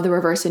y'all love the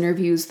reverse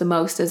interviews the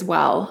most as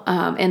well.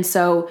 And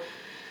so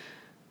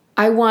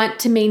I want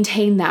to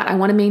maintain that. I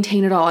want to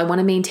maintain it all. I want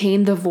to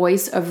maintain the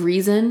voice of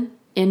reason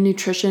in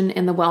nutrition,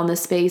 in the wellness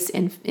space,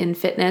 in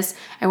fitness.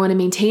 I want to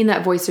maintain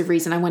that voice of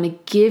reason. I want to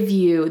give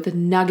you the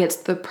nuggets,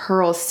 the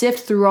pearls,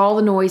 sift through all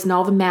the noise and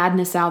all the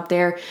madness out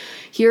there.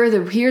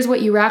 Here's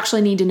what you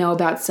actually need to know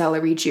about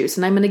celery juice.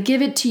 And I'm going to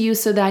give it to you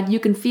so that you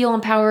can feel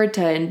empowered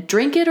to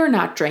drink it or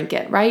not drink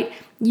it, right?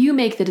 You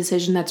make the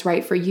decision that's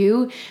right for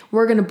you.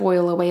 We're going to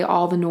boil away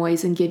all the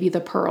noise and give you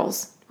the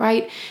pearls,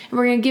 right? And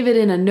we're going to give it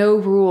in a no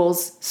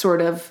rules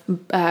sort of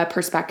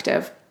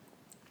perspective.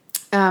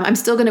 We're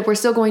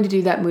still going to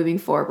do that moving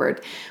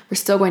forward. We're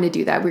still going to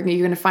do that. You're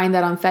going to find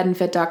that on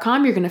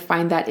fedandfit.com. You're going to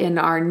find that in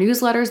our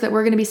newsletters that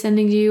we're going to be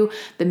sending to you,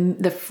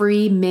 the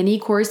free mini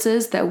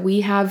courses that we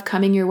have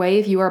coming your way.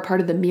 If you are a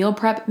part of the meal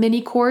prep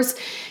mini course,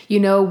 you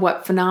know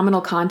what phenomenal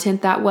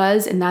content that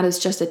was. And that is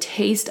just a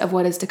taste of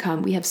what is to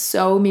come. We have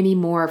so many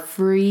more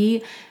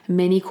free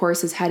mini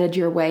courses headed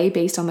your way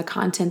based on the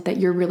content that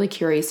you're really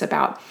curious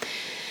about.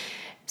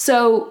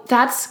 So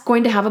that's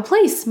going to have a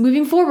place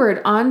moving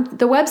forward on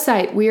the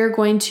website. We are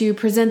going to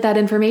present that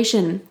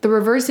information. The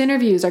reverse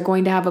interviews are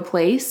going to have a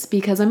place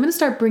because I'm going to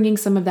start bringing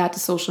some of that to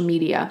social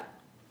media.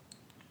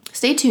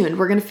 Stay tuned.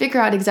 We're going to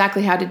figure out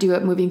exactly how to do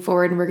it moving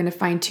forward, and we're going to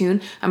fine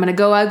tune. I'm going to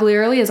go ugly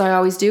early as I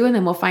always do, and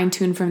then we'll fine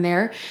tune from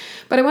there.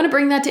 But I want to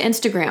bring that to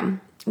Instagram,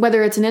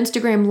 whether it's an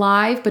Instagram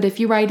live, but if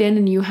you write in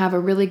and you have a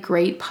really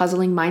great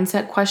puzzling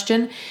mindset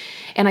question,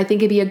 and I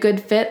think it'd be a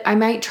good fit, I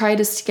might try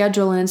to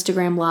schedule an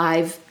Instagram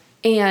live.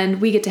 And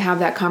we get to have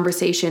that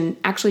conversation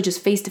actually just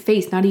face to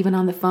face, not even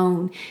on the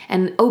phone,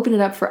 and open it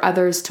up for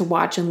others to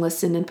watch and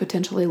listen and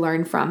potentially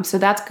learn from. So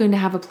that's going to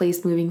have a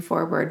place moving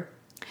forward.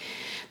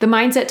 The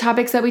mindset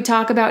topics that we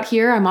talk about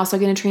here, I'm also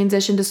going to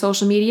transition to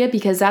social media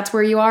because that's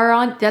where you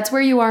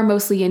are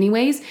mostly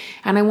anyways.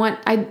 And I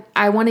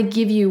want to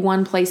give you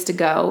one place to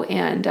go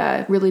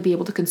and really be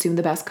able to consume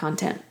the best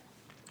content.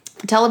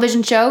 The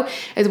television show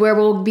is where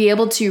we'll be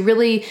able to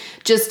really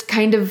just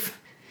kind of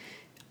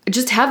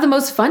just have the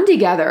most fun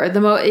together,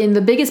 in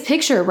the biggest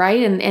picture,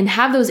 right? And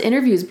have those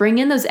interviews, bring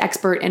in those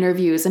expert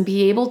interviews and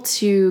be able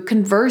to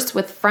converse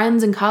with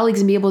friends and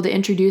colleagues and be able to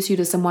introduce you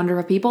to some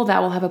wonderful people that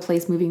will have a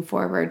place moving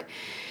forward.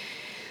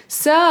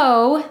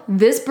 So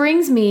this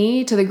brings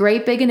me to the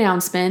great big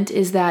announcement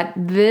is that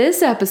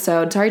this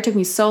episode, sorry it took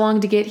me so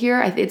long to get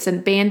here. It's a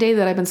Band-Aid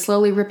that I've been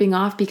slowly ripping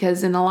off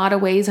because in a lot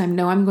of ways I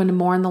know I'm going to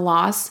mourn the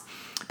loss,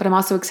 but I'm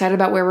also excited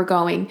about where we're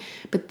going.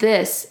 But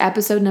this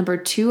episode number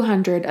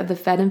 200 of the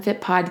Fed and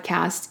Fit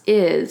podcast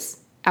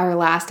is our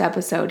last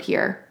episode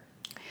here.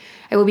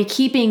 I will be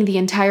keeping the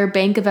entire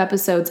bank of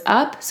episodes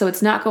up, so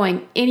it's not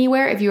going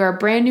anywhere. If you are a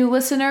brand new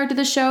listener to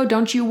the show,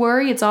 don't you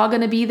worry. It's all going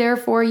to be there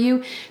for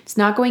you. It's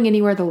not going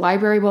anywhere. The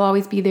library will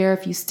always be there.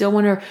 If you still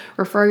want to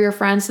refer your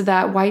friends to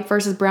that white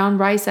versus brown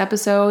rice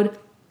episode,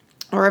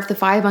 or if the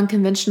 5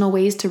 unconventional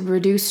ways to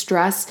reduce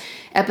stress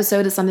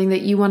episode is something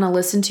that you want to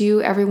listen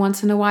to every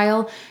once in a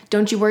while,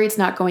 don't you worry. It's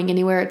not going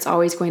anywhere. It's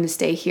always going to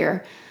stay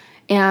here.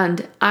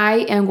 And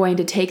I am going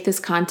to take this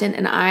content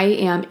and I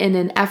am in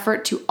an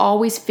effort to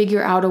always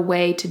figure out a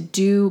way to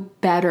do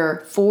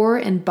better for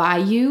and by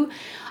you.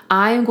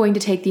 I am going to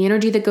take the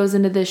energy that goes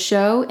into this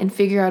show and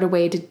figure out a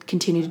way to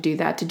continue to do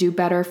that, to do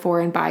better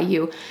for and by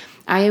you.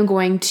 I am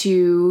going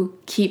to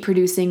keep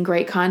producing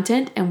great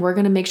content, and we're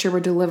going to make sure we're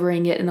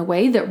delivering it in a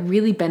way that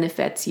really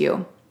benefits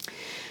you.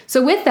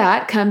 So with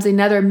that comes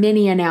another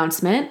mini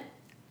announcement.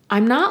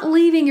 I'm not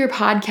leaving your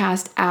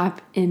podcast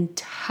app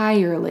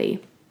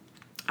entirely.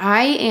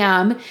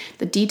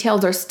 The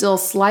details are still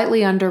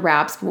slightly under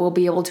wraps, but we'll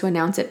be able to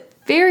announce it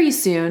very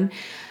soon.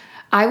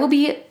 I will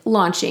be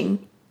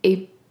launching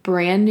a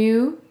brand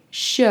new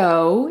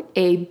show,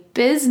 a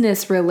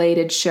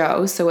business-related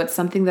show. So it's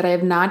something that I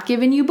have not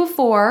given you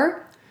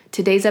before.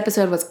 Today's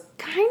episode was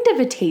kind of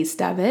a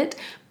taste of it,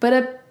 but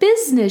a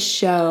business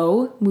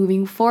show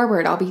moving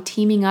forward. I'll be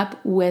teaming up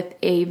with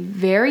a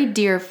very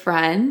dear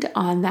friend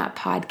on that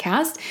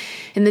podcast,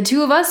 and the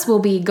two of us will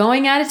be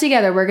going at it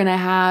together. We're going to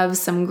have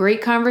some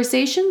great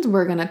conversations.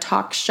 We're going to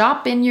talk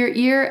shop in your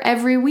ear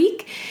every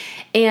week,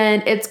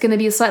 and it's going to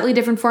be a slightly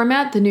different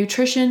format. The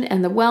nutrition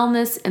and the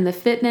wellness and the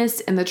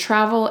fitness and the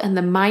travel and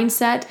the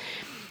mindset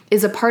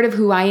is a part of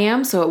who I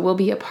am, so it will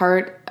be a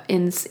part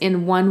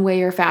in one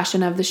way or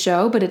fashion of the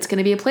show, but it's going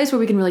to be a place where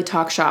we can really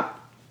talk shop.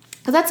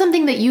 Because that's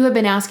something that you have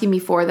been asking me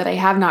for that I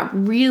have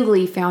not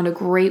really found a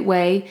great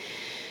way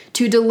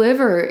to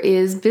deliver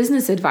is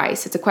business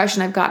advice. It's a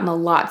question I've gotten a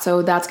lot,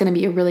 so that's going to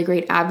be a really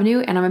great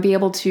avenue, and I'm going to be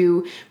able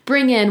to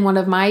bring in one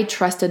of my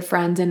trusted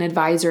friends and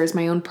advisors,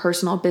 my own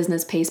personal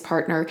business pace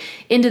partner,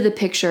 into the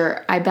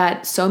picture. I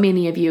bet so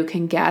many of you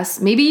can guess.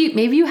 Maybe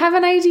you have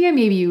an idea,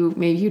 maybe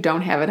you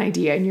don't have an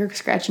idea, and you're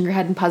scratching your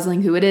head and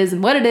puzzling who it is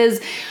and what it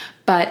is.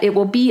 But it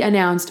will be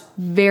announced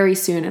very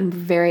soon. I'm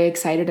very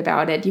excited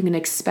about it. You can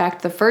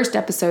expect the first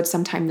episode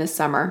sometime this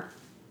summer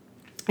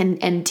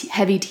and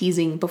heavy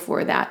teasing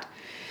before that.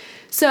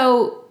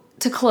 So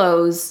to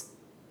close,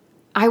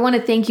 I want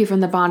to thank you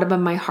from the bottom of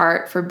my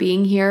heart for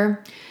being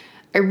here.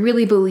 I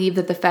really believe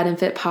that the Fed and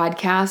Fit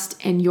podcast,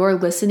 and you're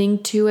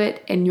listening to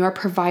it and you're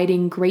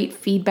providing great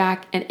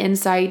feedback and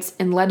insights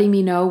and letting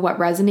me know what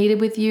resonated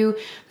with you.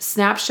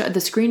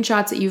 The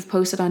screenshots that you've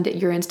posted on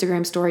your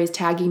Instagram stories,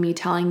 tagging me,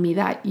 telling me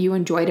that you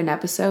enjoyed an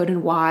episode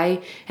and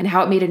why and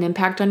how it made an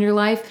impact on your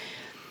life.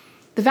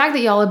 The fact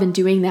that y'all have been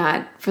doing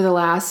that for the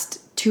last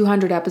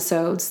 200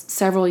 episodes,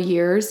 several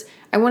years,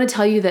 I want to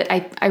tell you that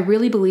I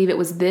really believe it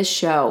was this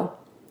show.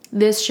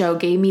 This show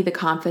gave me the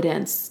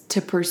confidence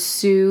to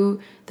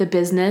pursue the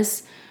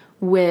business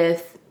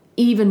with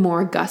even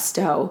more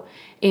gusto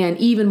and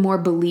even more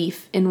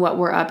belief in what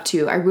we're up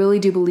to. I really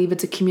do believe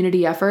it's a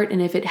community effort.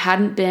 And if it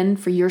hadn't been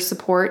for your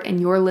support and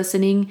your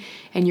listening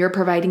and your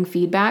providing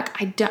feedback,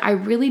 I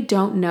really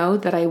don't know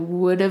that I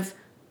would have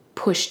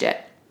pushed it.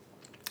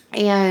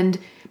 And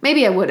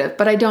maybe I would have,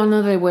 but I don't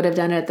know that I would have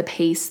done it at the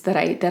pace that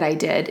I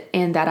did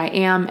and that I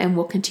am and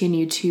will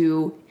continue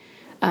to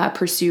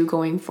pursue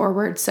going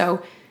forward.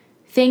 So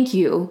thank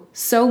you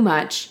so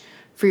much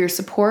for your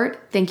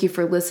support. Thank you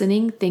for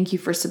listening. Thank you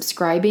for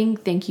subscribing.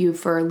 Thank you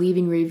for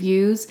leaving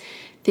reviews.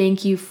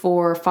 Thank you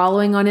for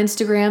following on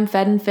Instagram,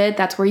 Fed and Fit.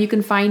 That's where you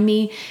can find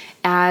me.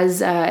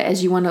 As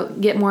you want to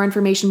get more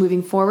information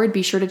moving forward,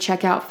 be sure to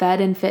check out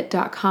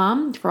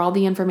fedandfit.com for all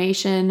the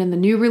information and the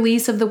new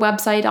release of the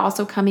website,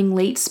 also coming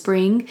late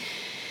spring.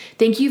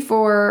 Thank you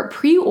for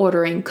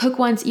pre-ordering Cook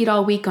Once, Eat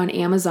All Week on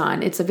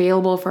Amazon. It's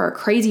available for a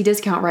crazy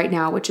discount right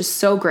now, which is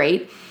so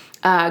great.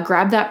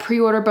 Grab that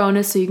pre-order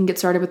bonus so you can get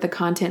started with the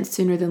content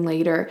sooner than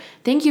later.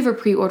 Thank you for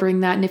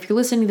pre-ordering that. And if you're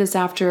listening to this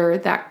after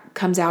that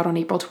comes out on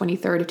April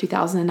 23rd of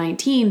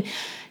 2019,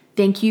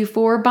 thank you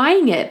for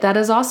buying it. That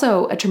is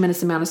also a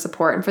tremendous amount of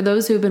support. And for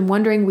those who have been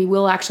wondering, we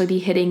will actually be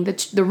hitting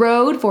the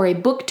road for a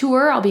book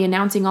tour. I'll be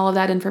announcing all of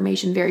that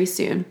information very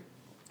soon.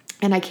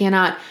 And I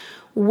cannot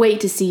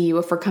wait to see you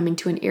if we're coming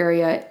to an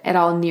area at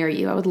all near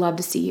you. I would love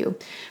to see you.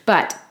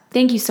 But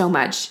thank you so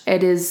much.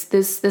 It is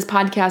this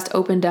podcast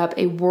opened up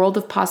a world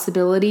of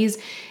possibilities,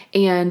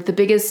 and the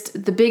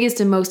biggest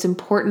and most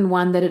important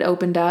one that it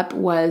opened up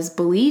was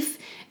belief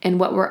in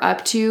what we're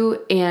up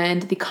to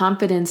and the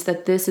confidence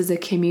that this is a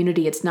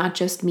community. It's not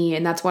just me,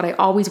 and that's what I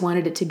always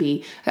wanted it to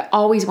be. I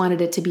always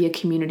wanted it to be a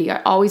community.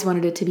 I always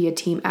wanted it to be a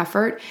team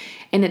effort,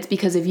 and it's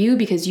because of you,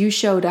 because you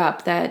showed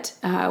up, that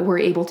we're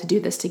able to do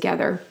this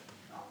together.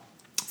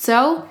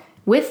 So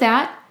with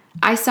that,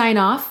 I sign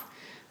off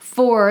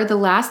for the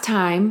last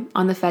time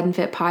on the Fed and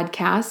Fit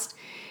podcast.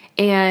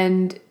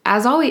 And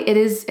as always,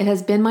 it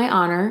has been my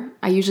honor.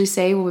 I usually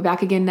say we'll be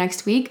back again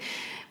next week.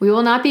 We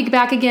will not be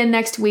back again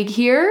next week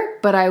here,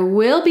 but I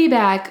will be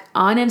back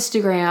on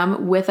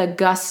Instagram with a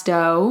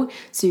gusto.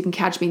 So you can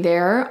catch me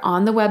there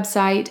on the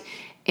website,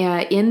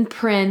 in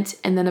print,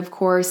 and then of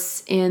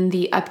course in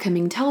the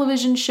upcoming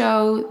television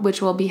show,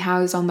 which will be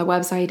housed on the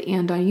website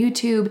and on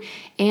YouTube,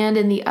 and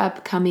in the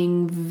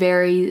upcoming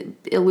very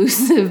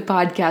elusive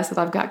podcast that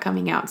I've got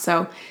coming out.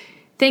 So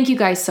thank you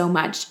guys so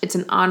much. It's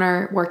an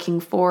honor working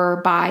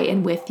for, by,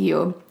 and with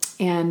you.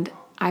 And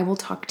I will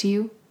talk to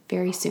you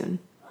very soon.